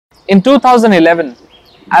In 2011,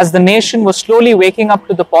 as the nation was slowly waking up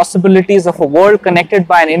to the possibilities of a world connected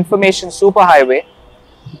by an information superhighway,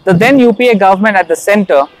 the then UPA government at the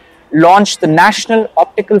center launched the National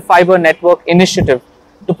Optical Fiber Network Initiative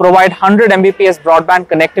to provide 100 Mbps broadband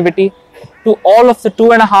connectivity to all of the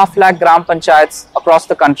 2.5 lakh gram panchayats across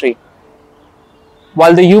the country.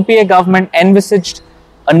 While the UPA government envisaged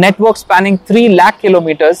a network spanning 3 lakh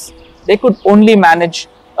kilometers, they could only manage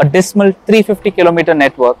a dismal 350 kilometer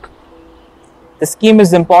network. The scheme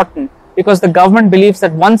is important because the government believes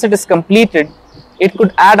that once it is completed, it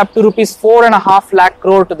could add up to rupees 4.5 lakh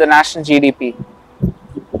crore to the national GDP.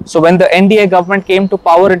 So when the NDA government came to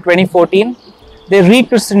power in 2014, they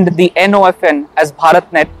rechristened the NOFN as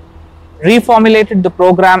BharatNet, reformulated the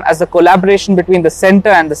program as a collaboration between the center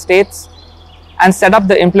and the states, and set up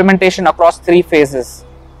the implementation across 3 phases.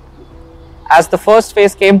 As the first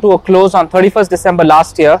phase came to a close on 31st December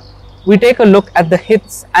last year, we take a look at the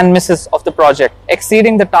hits and misses of the project.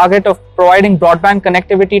 Exceeding the target of providing broadband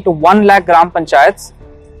connectivity to 1 lakh gram panchayats,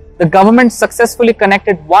 the government successfully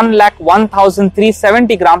connected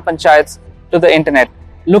 1,01,370 gram panchayats to the internet.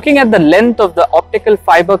 Looking at the length of the optical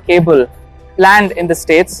fiber cable planned in the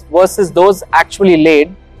states versus those actually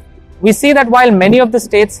laid, we see that while many of the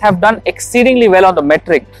states have done exceedingly well on the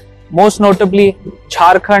metric, most notably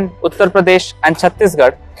Jharkhand, Uttar Pradesh and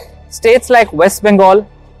Chhattisgarh, states like West Bengal,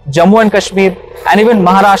 Jammu and Kashmir and even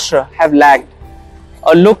Maharashtra have lagged.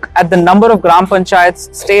 A look at the number of gram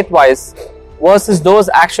panchayats state-wise versus those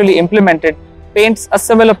actually implemented paints a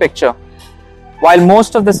similar picture. While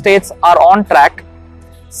most of the states are on track,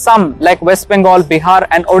 some like West Bengal, Bihar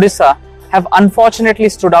and Odisha have unfortunately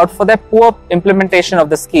stood out for their poor implementation of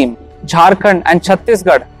the scheme. Jharkhand and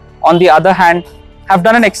Chhattisgarh, on the other hand, have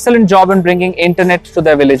done an excellent job in bringing internet to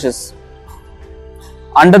their villages.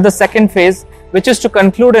 Under the second phase, which is to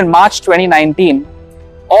conclude in March 2019,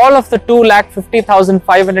 all of the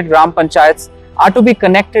 2,50,500 gram panchayats are to be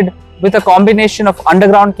connected with a combination of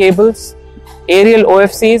underground cables, aerial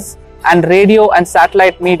OFCs and radio and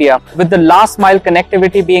satellite media, with the last mile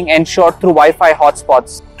connectivity being ensured through Wi-Fi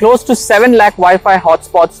hotspots. Close to 7 lakh Wi-Fi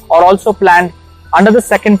hotspots are also planned under the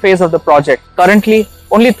second phase of the project. Currently,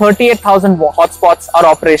 only 38,000 hotspots are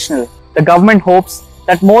operational. The government hopes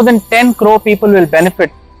that more than 10 crore people will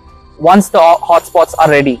benefit once the hotspots are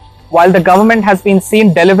ready. While the government has been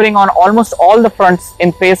seen delivering on almost all the fronts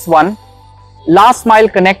in phase 1, last mile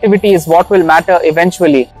connectivity is what will matter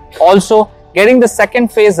eventually. Also, getting the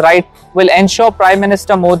second phase right will ensure Prime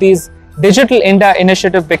Minister Modi's Digital India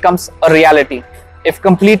initiative becomes a reality. If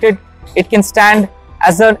completed, it can stand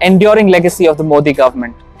as an enduring legacy of the Modi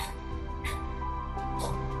government.